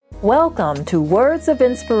Welcome to Words of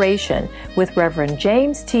Inspiration with Reverend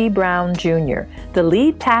James T. Brown Jr., the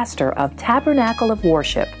lead pastor of Tabernacle of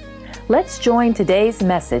Worship. Let's join today's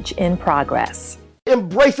message in progress.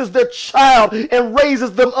 Embraces their child and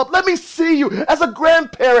raises them up. Let me see you as a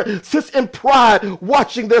grandparent sits in pride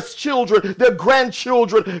watching their children, their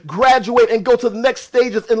grandchildren graduate and go to the next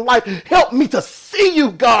stages in life. Help me to see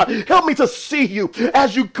you, God. Help me to see you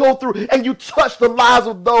as you go through and you touch the lives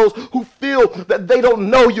of those who feel that they don't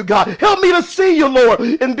know you, God. Help me to see you, Lord,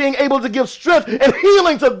 in being able to give strength and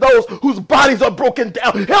healing to those whose bodies are broken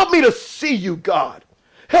down. Help me to see you, God.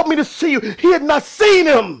 Help me to see you. He had not seen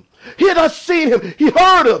him. He had not seen him. He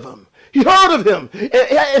heard of him. He heard of him.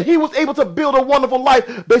 And he was able to build a wonderful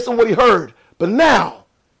life based on what he heard. But now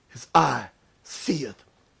his eye seeth.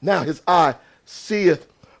 Now his eye seeth.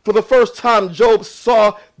 For the first time, Job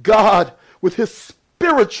saw God with his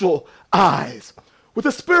spiritual eyes. With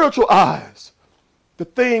his spiritual eyes. The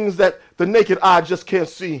things that the naked eye just can't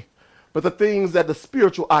see. But the things that the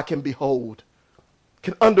spiritual eye can behold.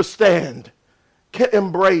 Can understand. Can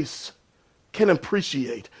embrace. Can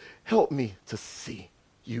appreciate. Help me to see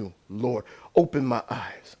you, Lord. Open my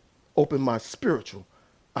eyes. Open my spiritual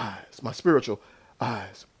eyes. My spiritual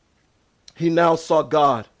eyes. He now saw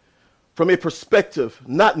God from a perspective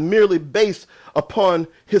not merely based upon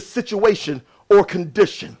his situation or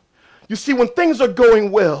condition. You see, when things are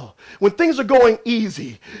going well, when things are going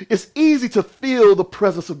easy, it's easy to feel the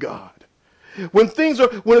presence of God. When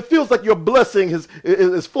it feels like your blessing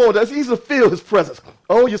is flowing, it's easy to feel his presence.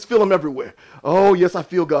 Oh, you just feel him everywhere. Oh, yes, I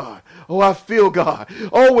feel God. Oh, I feel God.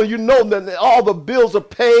 Oh, when you know that all the bills are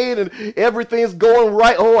paid and everything's going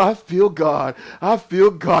right. Oh, I feel God. I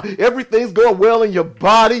feel God. Everything's going well in your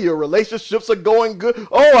body. Your relationships are going good.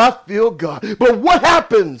 Oh, I feel God. But what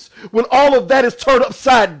happens when all of that is turned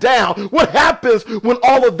upside down? What happens when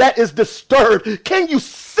all of that is disturbed? Can you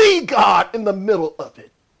see God in the middle of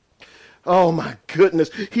it? Oh my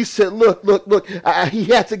goodness. He said, look. He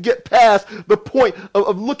had to get past the point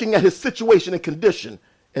of looking at his situation and condition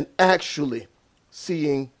and actually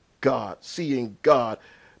seeing God,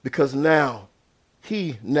 because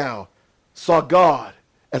he saw God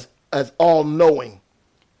as all-knowing.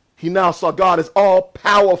 He now saw God as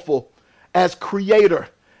all-powerful, as creator,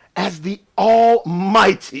 as the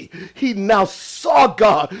Almighty. He now saw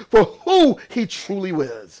God for who he truly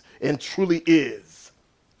was and truly is.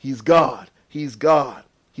 He's God. He's God.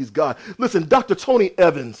 He's God. Listen, Dr. Tony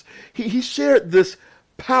Evans, he shared this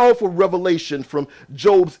powerful revelation from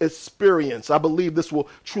Job's experience. I believe this will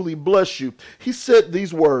truly bless you. He said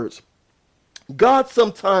these words: God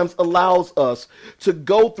sometimes allows us to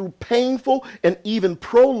go through painful and even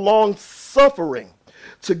prolonged suffering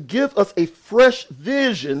to give us a fresh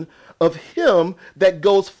vision of him that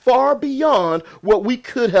goes far beyond what we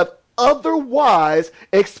could have otherwise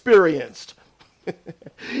experienced.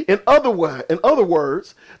 In other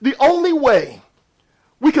words, the only way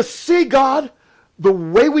we could see God the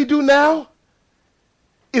way we do now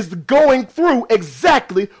is going through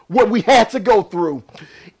exactly what we had to go through.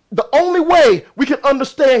 The only way we can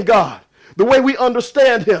understand God the way we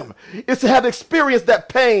understand him is to have experienced that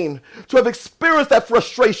pain, to have experienced that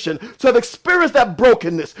frustration, to have experienced that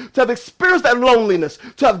brokenness, to have experienced that loneliness,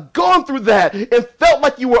 to have gone through that and felt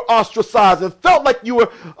like you were ostracized and felt like you were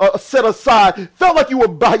set aside, felt like you were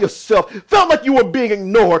by yourself, felt like you were being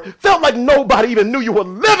ignored, felt like nobody even knew you were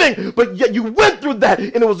living, but yet you went through that,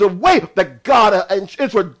 and it was a way that God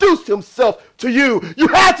introduced himself to you. You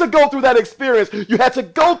had to go through that experience. You had to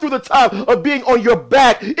go through the time of being on your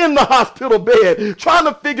back in the hospital bed, trying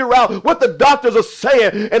to figure out what the doctors are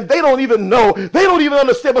saying, and they don't even know. They don't even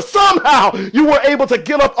understand, but somehow you were able to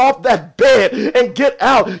get up off that bed and get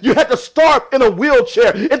out. You had to start in a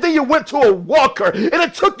wheelchair, and then you went to a walker, and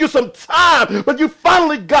it took you some time, but you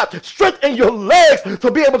finally got strength in your legs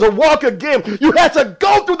to be able to walk again. You had to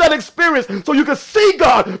go through that experience so you could see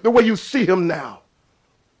God the way you see him now.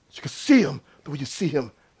 You could see him the way you see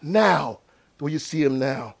him now. The way you see him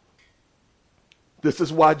now. This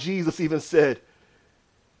is why Jesus even said,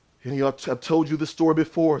 and I've told you this story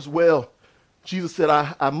before as well. Jesus said,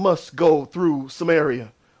 I must go through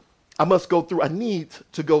Samaria. I need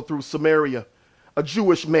to go through Samaria. A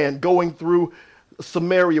Jewish man going through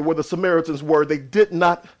Samaria where the Samaritans were, they did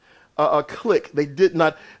not clique. They did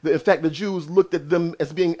not, in fact, the Jews looked at them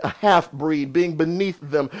as being a half-breed, being beneath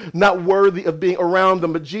them, not worthy of being around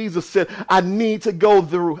them. But Jesus said, I need to go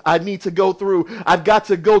through. I need to go through. I've got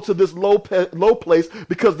to go to this low place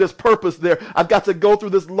because there's purpose there. I've got to go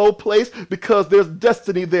through this low place because there's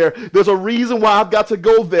destiny there. There's a reason why I've got to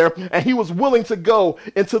go there. And he was willing to go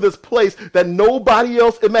into this place that nobody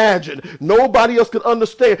else imagined. Nobody else could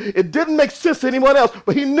understand. It didn't make sense to anyone else,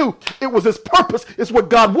 but he knew it was his purpose. It's what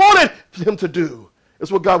God wanted him to do.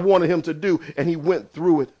 It's what God wanted him to do. And he went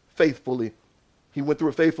through it faithfully. He went through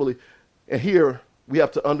it faithfully. And here we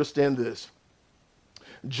have to understand this.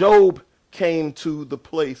 Job came to the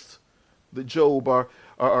place that Job,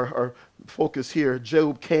 our focus here,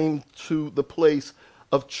 Job came to the place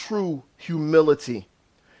of true humility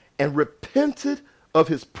and repented of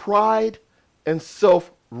his pride and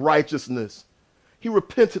self-righteousness. He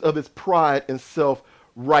repented of his pride and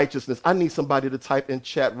self-righteousness. I need somebody to type in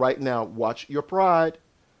chat right now, watch your pride.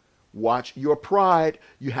 Watch your pride.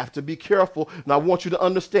 You have to be careful. And I want you to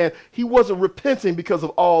understand, he wasn't repenting because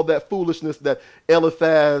of all that foolishness that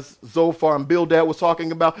Eliphaz, Zophar, and Bildad was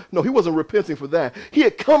talking about. No, he wasn't repenting for that. He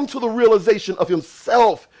had come to the realization of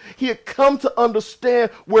himself. He had come to understand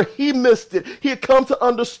where he missed it. He had come to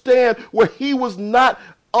understand where he was not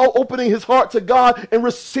opening his heart to God and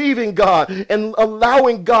receiving God and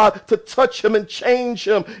allowing God to touch him and change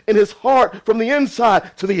him in his heart from the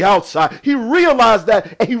inside to the outside. He realized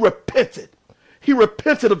that and he repented. He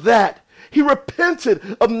repented of that. He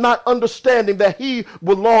repented of not understanding that he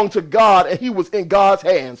belonged to God and he was in God's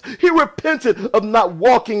hands. He repented of not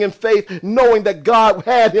walking in faith, knowing that God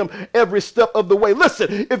had him every step of the way.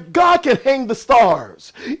 Listen, if God can hang the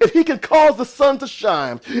stars, if he can cause the sun to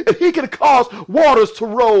shine, if he can cause waters to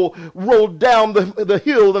roll down the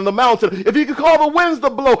hill and the mountain, if he can cause the winds to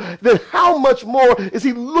blow, then how much more is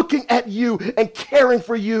he looking at you and caring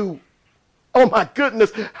for you? Oh my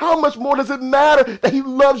goodness, how much more does it matter that he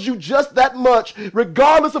loves you just that much?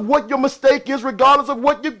 Regardless of what your mistake is, regardless of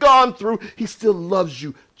what you've gone through, he still loves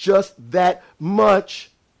you just that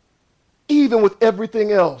much. Even with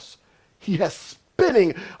everything else, he has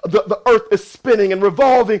spinning, the earth is spinning and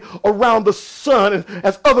revolving around the sun, and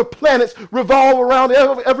as other planets revolve around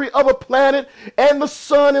every other planet and the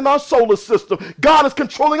sun in our solar system. God is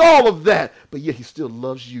controlling all of that, but yet he still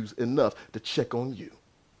loves you enough to check on you.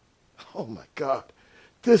 Oh my God.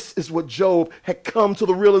 This is what Job had come to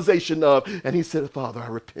the realization of. And he said, Father, I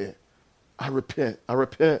repent. I repent. I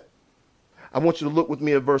repent. I want you to look with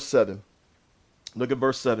me at verse 7. Look at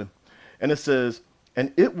verse 7. And it says,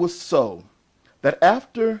 and it was so that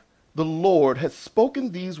after the Lord had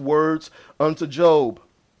spoken these words unto Job,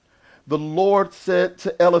 the Lord said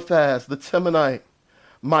to Eliphaz the Temanite,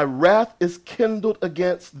 my wrath is kindled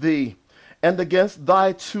against thee and against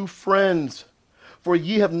thy two friends, for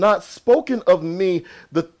ye have not spoken of me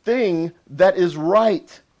the thing that is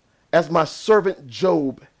right, as my servant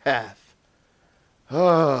Job hath.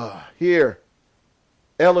 Here,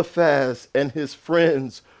 Eliphaz and his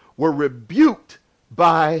friends were rebuked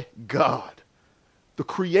by God. The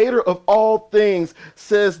creator of all things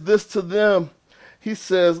says this to them. He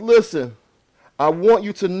says, listen, I want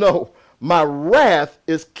you to know my wrath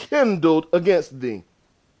is kindled against thee.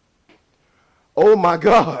 Oh my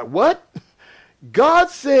God, what? God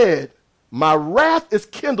said, my wrath is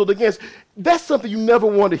kindled against. That's something you never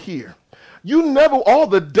want to hear. You never, all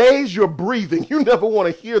the days you're breathing, you never want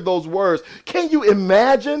to hear those words. Can you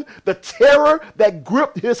imagine the terror that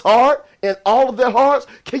gripped his heart and all of their hearts?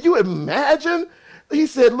 Can you imagine? He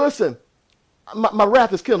said, listen, my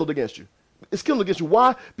wrath is kindled against you. It's kindled against you.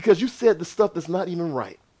 Why? Because you said the stuff that's not even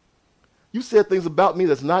right. You said things about me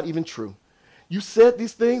that's not even true. You said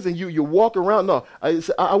these things and you walk around. No,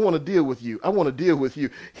 I want to deal with you. I want to deal with you.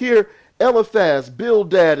 Here, Eliphaz,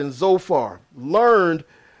 Bildad, and Zophar learned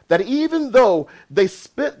that even though they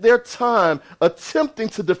spent their time attempting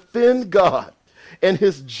to defend God and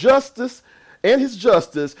his justice,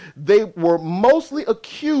 they were mostly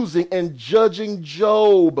accusing and judging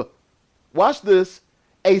Job. Watch this,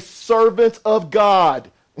 a servant of God.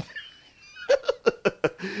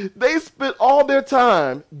 They spent all their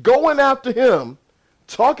time going after him,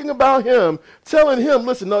 talking about him, telling him,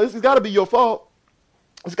 listen, no, this has got to be your fault.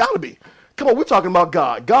 It's got to be. Come on, we're talking about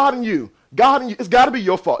God. God and you. God and you. It's got to be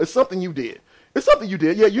your fault. It's something you did. It's something you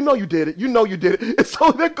did. Yeah, you know you did it. You know you did it. And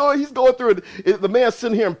so he's going through it. The man's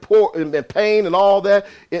sitting here in pain and all that.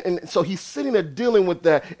 And so he's sitting there dealing with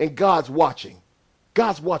that, and God's watching.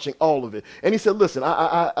 God's watching all of it. And he said, listen,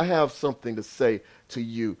 I have something to say to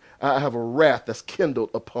you. I have a wrath that's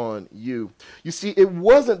kindled upon you. You see, it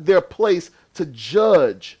wasn't their place to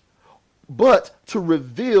judge, but to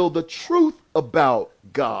reveal the truth about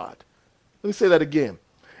God. Let me say that again.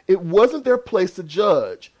 It wasn't their place to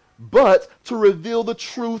judge, but to reveal the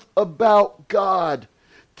truth about God.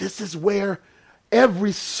 This is where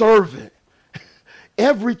every servant,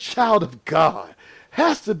 every child of God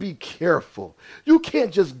has to be careful. You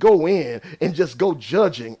can't just go in and just go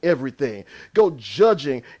judging everything, go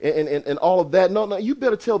judging and all of that. No, you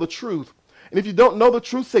better tell the truth. And if you don't know the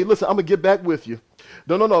truth, say, listen, I'm going to get back with you.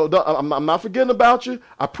 No, I'm not forgetting about you.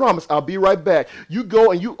 I promise I'll be right back. You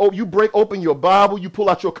go and you break open your Bible. You pull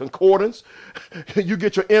out your concordance. You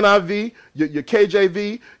get your NIV, your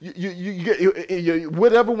KJV. You get your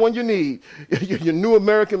whatever one you need. Your New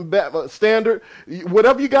American Standard.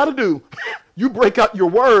 Whatever you got to do. You break out your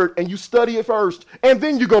word and you study it first. And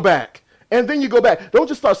then you go back. Don't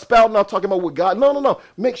just start spouting out talking about what God. No.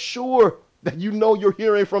 Make sure that you know you're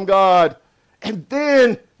hearing from God. And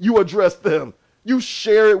then you address them. You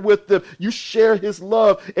share it with them. You share his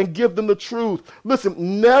love and give them the truth.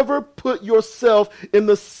 Listen, never put yourself in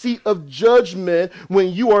the seat of judgment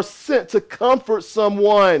when you are sent to comfort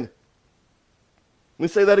someone. Let me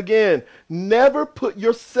say that again. Never put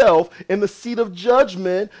yourself in the seat of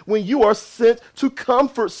judgment when you are sent to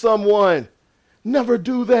comfort someone. Never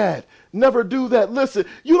do that. Never do that. Listen,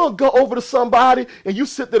 you don't go over to somebody and you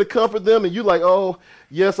sit there to comfort them and you're like, oh,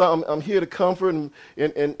 yes, I'm here to comfort.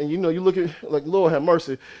 And you know, you look at like, Lord have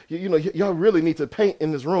mercy. You know, y'all really need to paint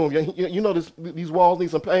in this room. You know, these walls need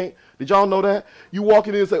some paint. Did y'all know that? You walk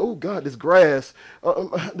in and say, oh, God, this grass.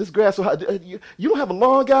 So high. You don't have a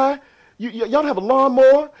lawn guy? Y'all don't have a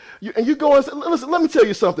lawnmower? And you go and say, listen, let me tell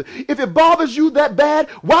you something. If it bothers you that bad,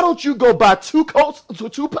 why don't you go buy two boxes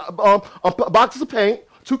of paint,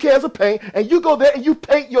 2 cans of paint, and you go there and you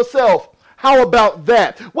paint yourself. How about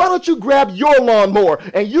that? Why don't you grab your lawnmower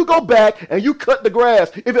and you go back and you cut the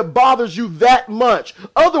grass if it bothers you that much?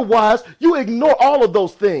 Otherwise, you ignore all of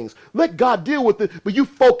those things. Let God deal with it, but you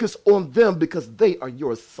focus on them because they are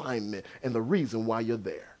your assignment and the reason why you're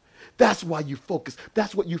there. That's why you focus.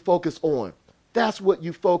 That's what you focus on. That's what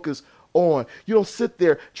you focus on. You don't sit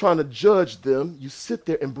there trying to judge them. You sit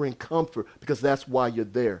there and bring comfort because that's why you're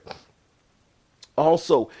there.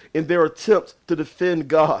 Also, in their attempts to defend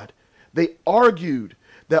God, they argued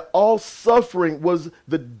that all suffering was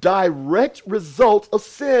the direct result of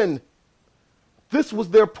sin. This was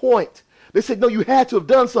their point. They said, no, you had to have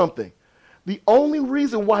done something. The only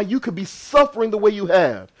reason why you could be suffering the way you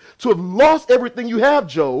have, to have lost everything you have,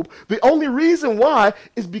 Job, the only reason why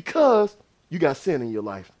is because you got sin in your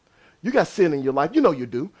life. You got sin in your life. You know you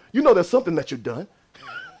do. You know there's something that you've done.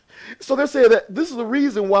 So they're saying that this is the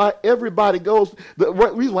reason why the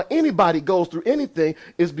reason why anybody goes through anything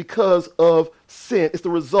is because of sin. It's the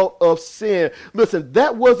result of sin. Listen,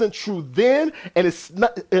 that wasn't true then, and it's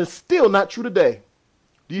still not true today.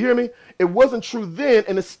 Do you hear me? It wasn't true then,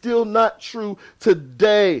 and it's still not true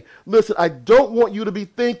today. Listen, I don't want you to be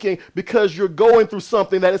thinking because you're going through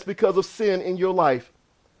something that it's because of sin in your life.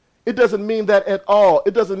 It doesn't mean that at all.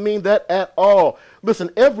 It doesn't mean that at all. Listen,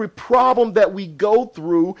 every problem that we go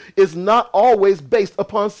through is not always based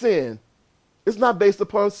upon sin. It's not based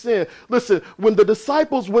upon sin. Listen, when the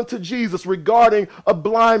disciples went to Jesus regarding a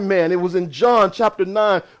blind man, it was in John chapter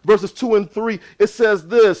 9, verses 2 and 3. It says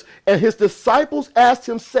this, and his disciples asked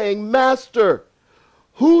him, saying, Master,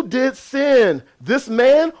 who did sin, this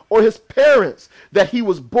man or his parents, that he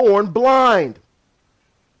was born blind?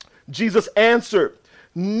 Jesus answered,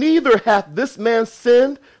 neither hath this man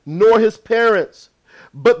sinned nor his parents,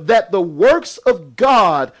 but that the works of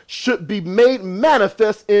God should be made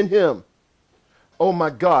manifest in him. Oh my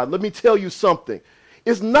God, let me tell you something.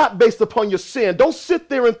 It's not based upon your sin. Don't sit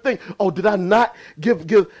there and think, oh, did I not give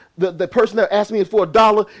the person that asked me for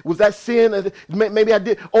 $1? Was that sin? Maybe I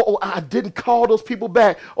did. Oh, I didn't call those people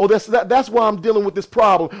back. Oh, that's why I'm dealing with this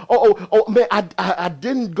problem. Oh, man, I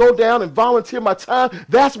didn't go down and volunteer my time.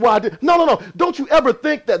 That's why I did. No. Don't you ever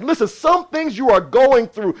think that. Listen, some things you are going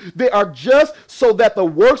through, they are just so that the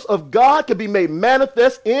works of God can be made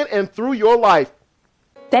manifest in and through your life.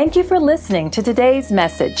 Thank you for listening to today's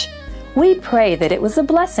message. We pray that it was a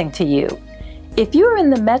blessing to you. If you're in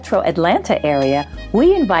the metro Atlanta area,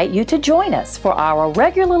 we invite you to join us for our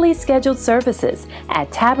regularly scheduled services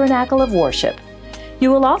at Tabernacle of Worship.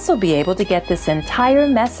 You will also be able to get this entire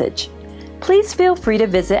message. Please feel free to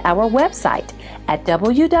visit our website at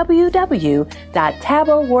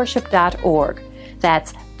www.taboworship.org.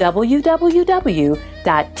 That's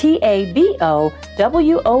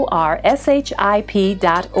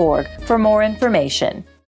www.taboworship.org for more information.